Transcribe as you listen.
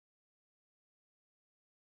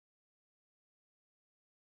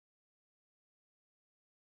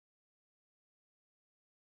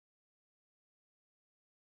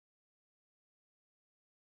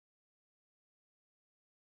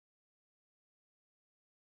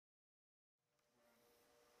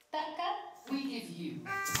We give you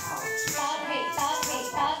power.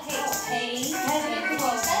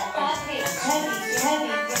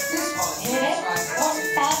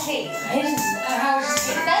 And how is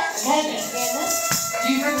it?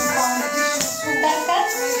 You can find additional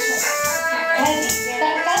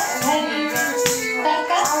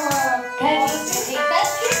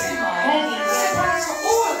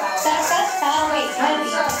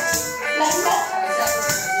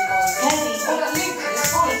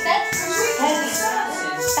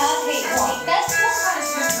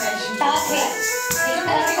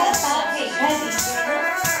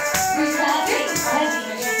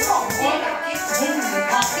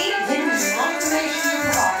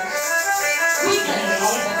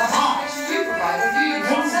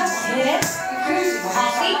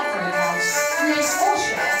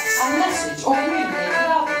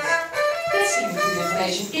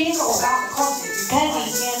in or about the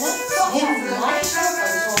content you provide, such as the location of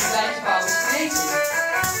photo or related file was created.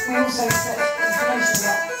 We also accept information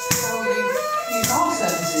about how you use our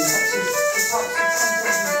services, such as the types of content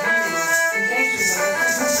you view, engage with, or the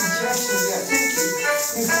frequency and duration of your activity.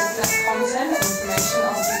 We also collect content and information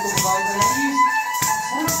other people provide when they use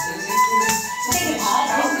our services,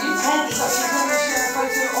 including information about you, such as when they share a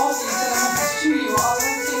photo of you, send a message to you, or other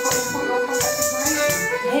anything got input your contact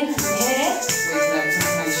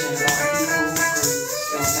information.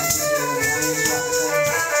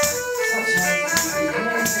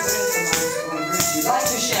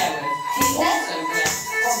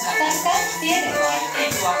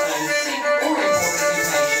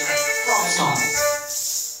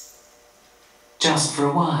 Just for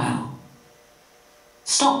a while.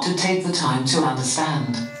 Stop to take the time to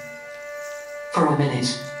understand. For a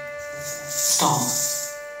minute. Stop.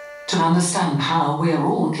 To understand how we are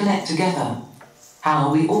all connected together. How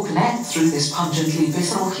we all connect through this pungently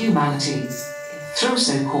visceral humanity. Through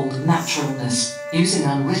so-called naturalness, using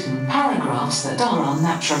unwritten paragraphs that are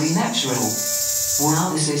unnaturally natural.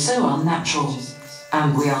 Wow, this is so unnatural.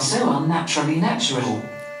 And we are so unnaturally natural.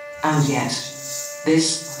 And yet,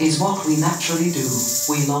 this is what we naturally do.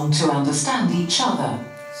 We long to understand each other.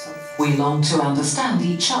 We long to understand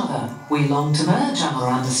each other. We long to merge our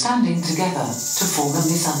understanding together to form a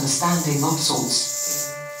misunderstanding of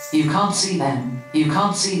sorts. You can't see them,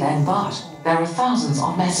 but there are thousands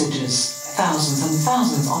of messages, thousands and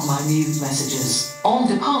thousands of minute messages, all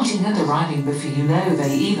departing and arriving before you know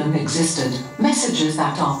they even existed. Messages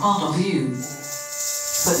that are part of you.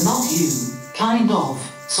 But not you, kind of,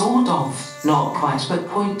 sort of. Not quite, but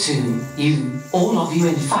point to you, all of you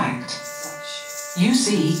in fact. You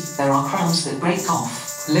see, there are crumbs that break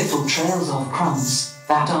off, little trails of crumbs,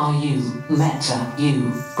 that are you, meta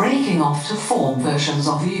you, breaking off to form versions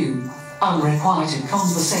of you. Unrequited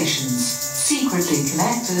conversations, secretly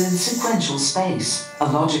connected in sequential space, a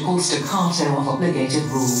logical staccato of obligated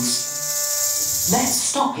rules. Let's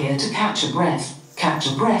stop here to catch a breath. Catch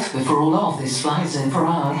a breath before all of this flies over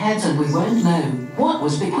our heads and we won't know what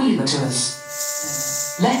was bequeathed to us.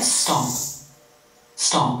 Let's stop.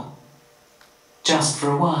 Stop. Just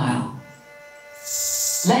for a while.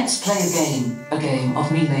 Let's play a game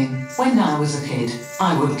of meaning. When I was a kid,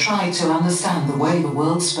 I would try to understand the way the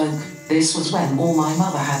world spoke. This was when all my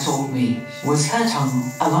mother had taught me was her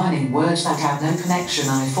tongue, aligning words that had no connection.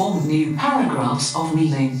 I formed new paragraphs of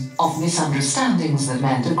meaning, of misunderstandings that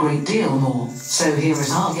meant a great deal more. So here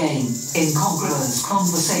is our game, incongruous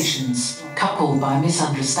conversations, coupled by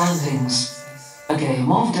misunderstandings. A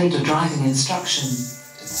game of data-driving instruction.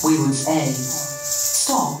 We would say,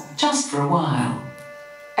 stop, just for a while.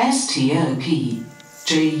 S-T-O-P,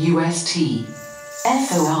 J-U-S-T,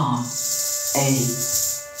 F-O-R-A-W-H-I-L-E-S.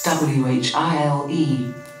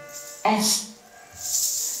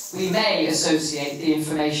 We may associate the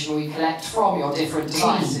information we collect from your different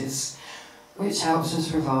devices, which helps us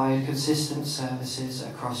provide consistent services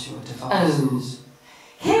across your devices.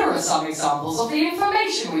 Here are some examples of the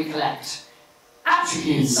information we collect.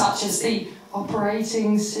 Attributes such as the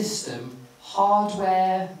operating system,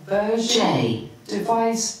 hardware, version,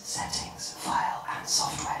 device settings, file and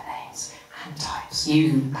software names, and types,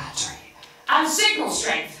 battery, and signal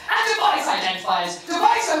strength, and device identifiers,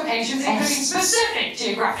 device locations including specific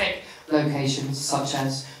geographic locations such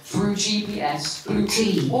as through GPS,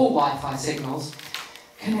 Bluetooth or Wi-Fi signals,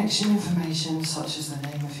 connection information such as the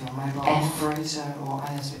name of your mobile operator or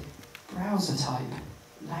ISP, browser type,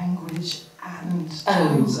 language and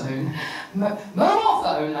time zone, mobile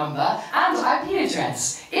phone number and IP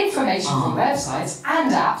address, information from websites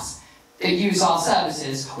and apps that use our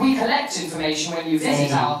services. We collect information when you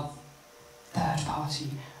visit our third-party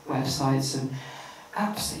websites and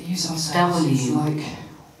apps that use our services, like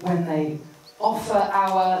when they offer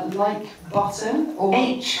our like button or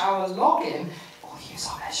H. our login, or use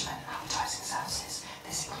our measurement and advertising services.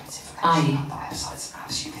 This includes information about the websites and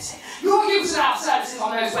apps you visit. Your use and app services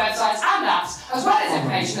on those websites and apps, as well as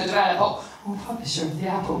information the developer or publisher of the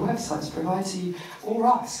app or websites provide to you or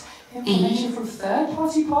us. Information from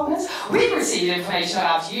third-party partners. We've received information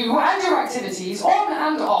about you and your activities on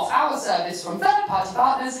and off our service from third-party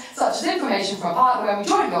partners, such as information from a partner when we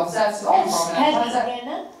join your services or from an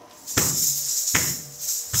advertiser.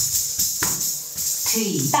 T. T.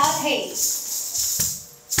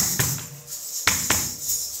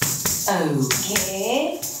 O.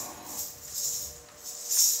 K.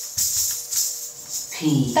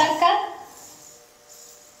 P. Taka.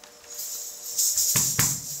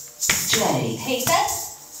 J. Theta.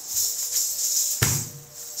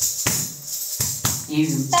 U.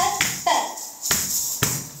 Tat.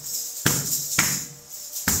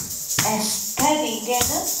 S. Theta.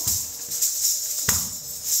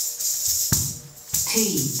 T.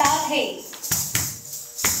 Ta.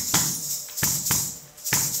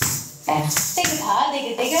 F.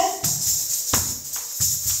 Tigga.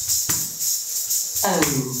 O.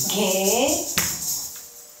 K.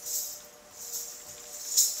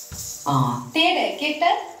 R.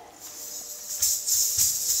 Kita.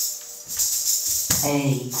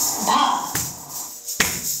 A. Dha.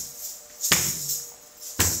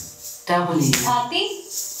 W. Dhati.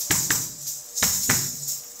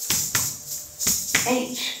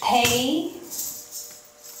 H. Thei.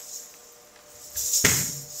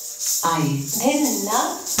 I. Dhinna.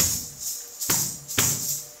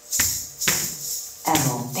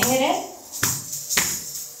 L. Dhere.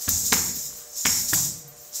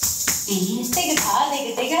 E.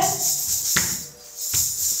 Tigga.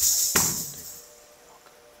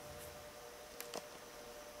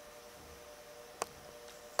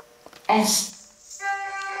 S.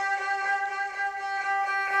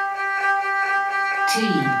 T.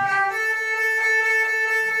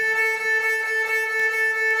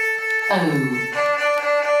 O.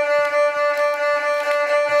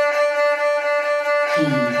 P.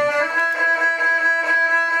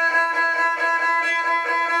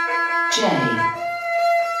 J.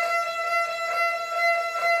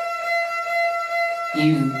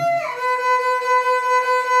 U.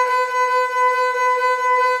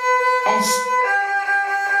 S.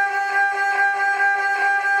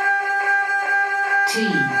 T.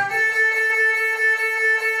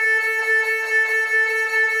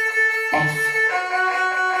 F.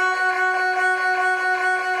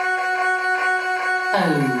 O.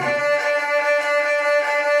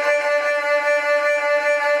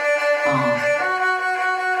 R.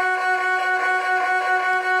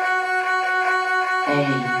 A.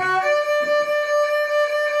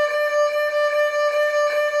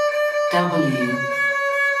 W.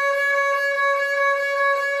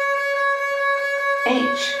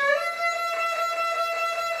 H.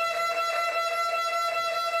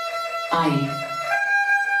 I.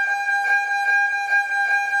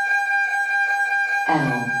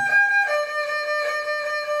 L.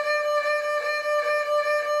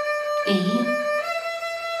 E.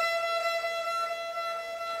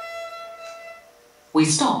 We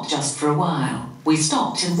stopped just for a while. We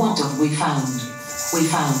stopped and what have we found? We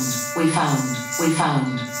found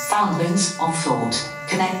foundlings of thought,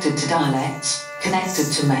 connected to dialects, connected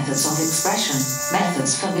to methods of expression,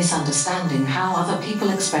 methods for misunderstanding how other people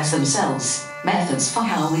express themselves, methods for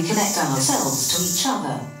how we connect ourselves to each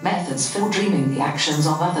other, methods for dreaming the actions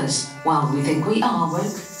of others, while we think we are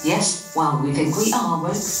woke, yes, while we think we are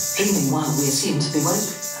woke, dreaming while we assume to be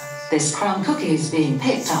woke. This crown cookie is being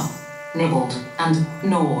picked up, nibbled, and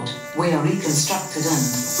gnawed. We are reconstructed and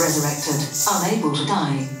resurrected, unable to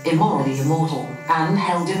die, immorally immortal, and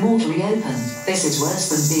held immortally open. This is worse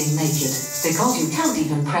than being naked, because you can't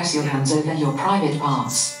even press your hands over your private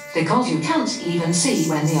parts, because you can't even see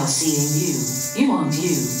when they are seeing you. You aren't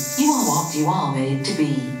you. You are what you are made to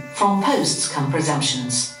be. From posts come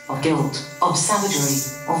presumptions of guilt, of savagery,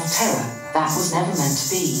 of terror. That was never meant to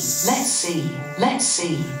be. Let's see.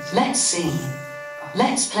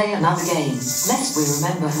 Let's play another game. Let's we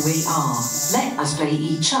remember who we are. Let us play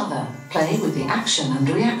each other. Play with the action and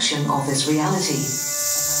reaction of this reality.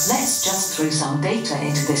 Let's just throw some data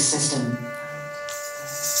into this system.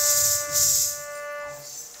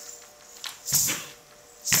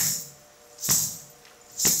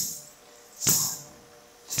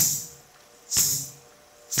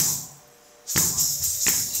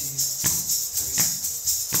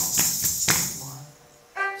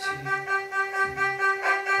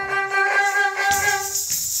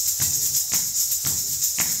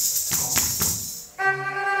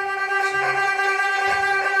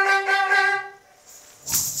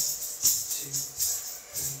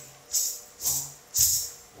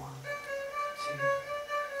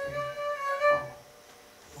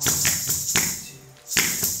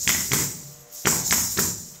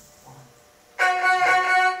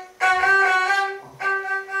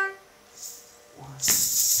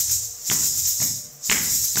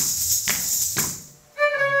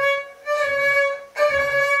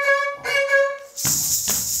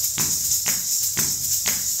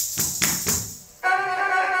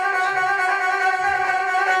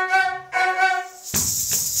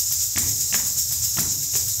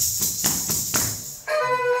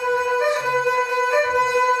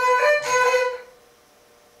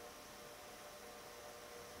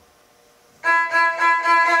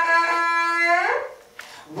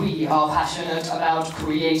 are passionate about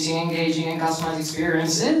creating engaging and customized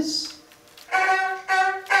experiences.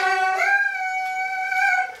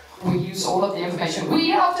 We use all of the information we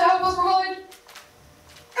have to help us provide.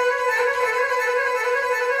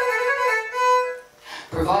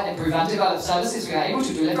 Provide, improve and develop services, we are able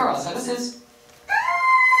to deliver our services.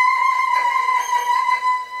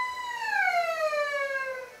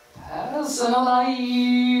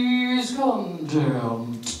 Personalized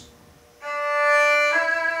content.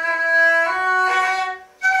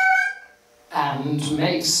 And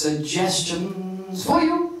make suggestions for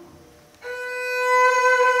you.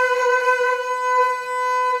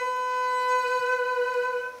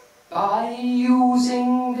 By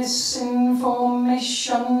using this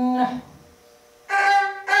information,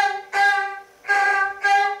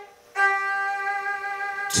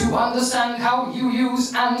 to understand how you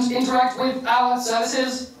use and interact with our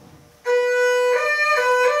services.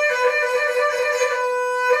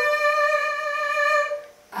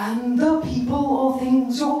 And the people or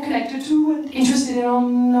things you're connected to and interested in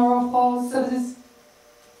on our services.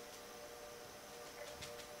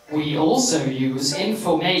 We also use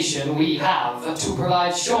information we have to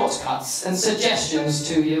provide shortcuts and suggestions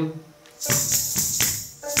to you.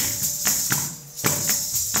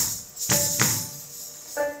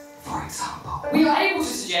 For example, we are able to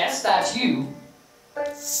suggest that you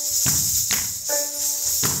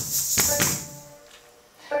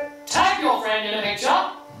tag your friend in a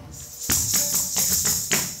picture.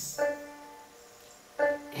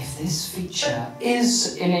 If this feature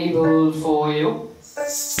is enabled for you,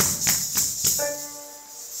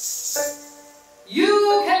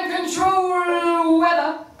 you can control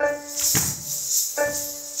weather.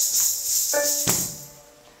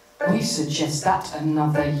 We suggest that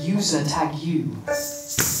another user tag you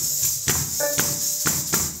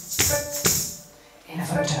in a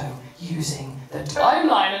photo using the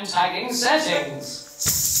timeline and tagging settings.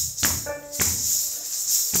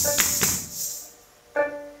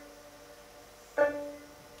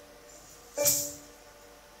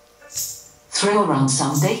 Throw around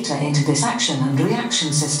some data into this action and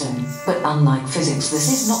reaction system, but unlike physics,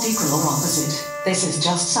 this is not equal or opposite. This is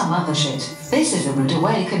just some other shit. This is a rude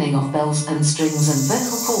awakening of bells and strings and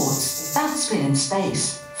vocal cords that spin in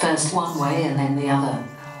space, first one way and then the other.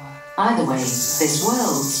 Either way, this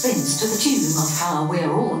world spins to the tune of how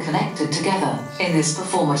we're all connected together in this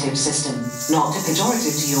performative system, not a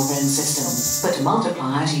pejorative to your own system, but a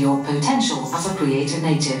multiplier to your potential as a creative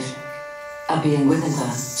native. A being within the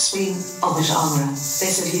stream of a genre.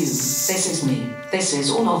 This is you, this is me, this is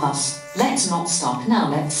all of us. Let's not stop now,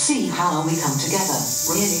 let's see how we come together,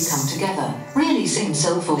 really sing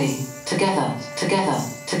soulfully, together, together,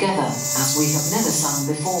 together, as we have never sung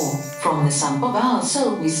before. From the sump of our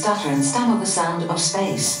soul we stutter and stammer the sound of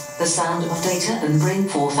space, the sound of data, and bring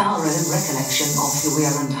forth our own recollection of who we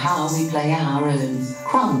are and how we play our own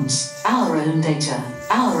crumbs, our own data,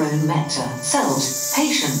 our own meta selves,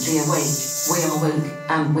 patiently awake. We are woke,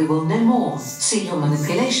 and we will no more see your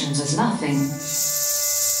manipulations as nothing.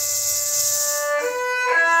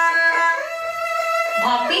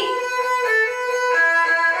 Bhakti?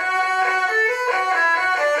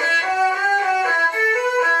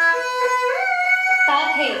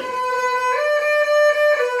 साथ है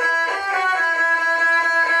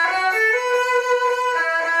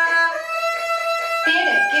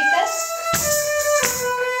तेरे किस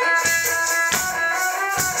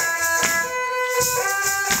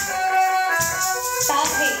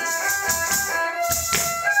साथ है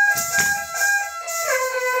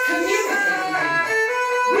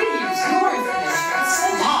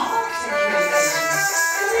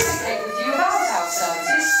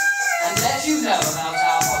You know about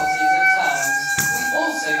our policies and terms. We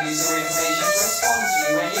also use your information to respond to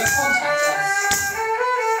you when you contact us.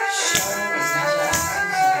 Show and measure our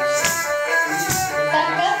services. We use the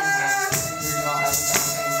information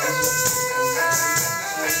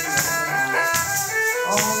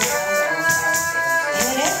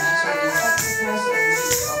to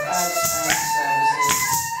improve our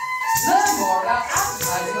Learn more about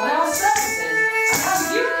advertising on our services and how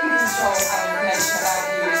you can control how information about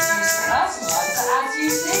you is used to personalize the ads you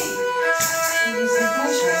see. Through this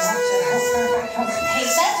information, we have to help verify company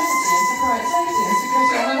safety and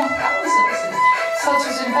security on and off our services, such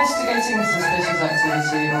as investigating suspicious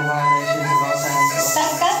activity or violations of our terms.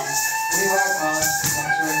 We work hard to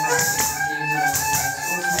protect your information and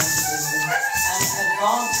automated system and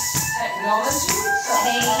advanced technology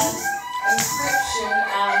such as encryption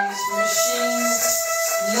and machine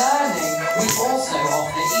learning. We also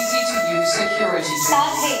offer easy-to-use security tools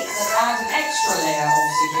that add an extra layer of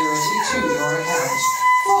security to your account.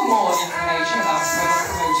 For more information about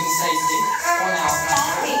promoting safety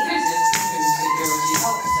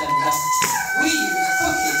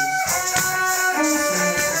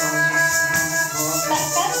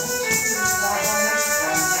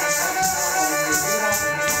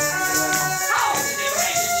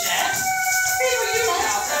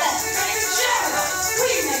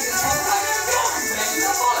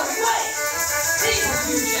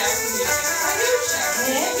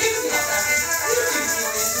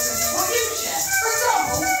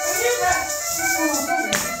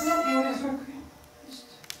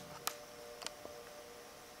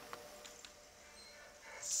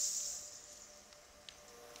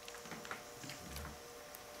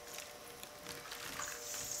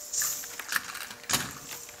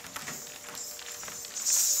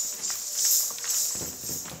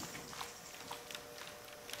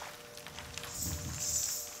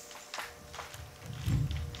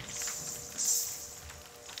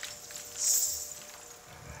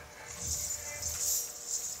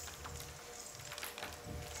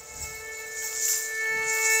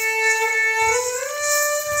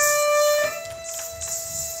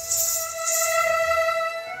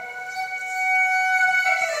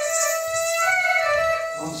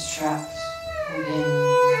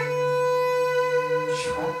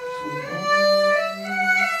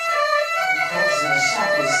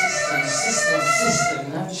shackles, system,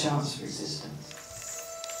 no chance for existence.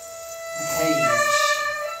 A cage,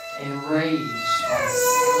 enraged by the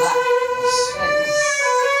lack of space.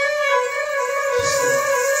 Just a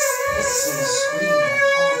pixel screen of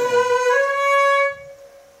hardware.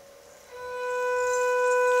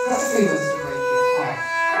 What if we were to break it apart?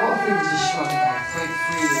 What if we were to shrug it off, break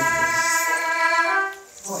free of this?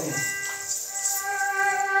 What if?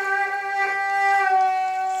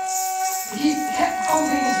 We kept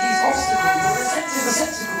bumping into these obstacles, or receptacles,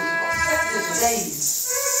 or perspectives for days.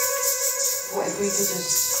 What if we could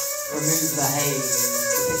just remove the haze,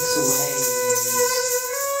 the pixel haze,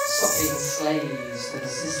 stop being slaves to the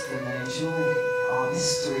system and enjoy our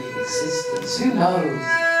mystery existence? Who knows?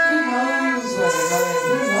 Who knows where we're going?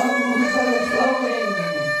 Who knows where we're flowing?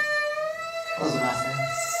 Doesn't matter.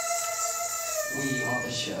 We are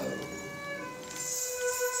the show.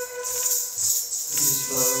 We just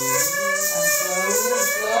flow and flow and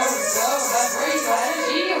flow and flow. Vibrate your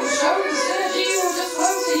energy. It will show the synergy. It will just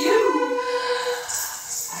flow to you.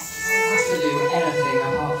 And you don't have to do anything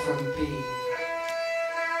apart from be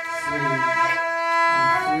through and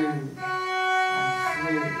through and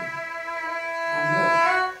through. And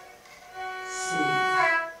look, see,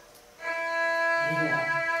 hear,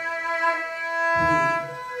 be,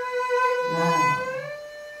 now.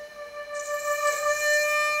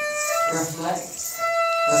 Reflect.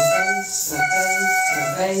 The face, the face, the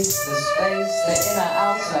face, the space, the inner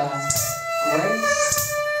outer grace.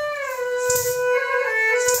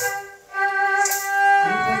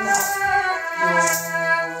 Open up your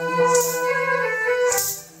mind.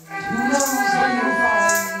 Who knows what you'll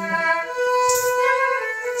find?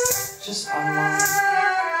 Just unwind.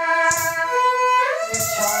 Give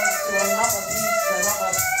chance to another piece,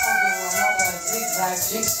 another puzzle, another zigzag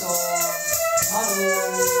jigsaw, muddle.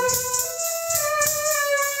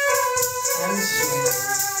 And swing,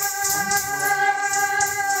 and swing.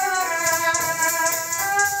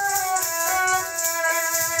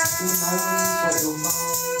 Who knows what you'll find?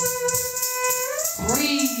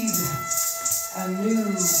 Breathe a new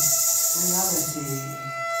reality,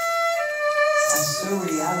 a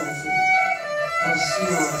surreality, a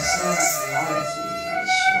surreal reality,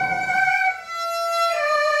 sure.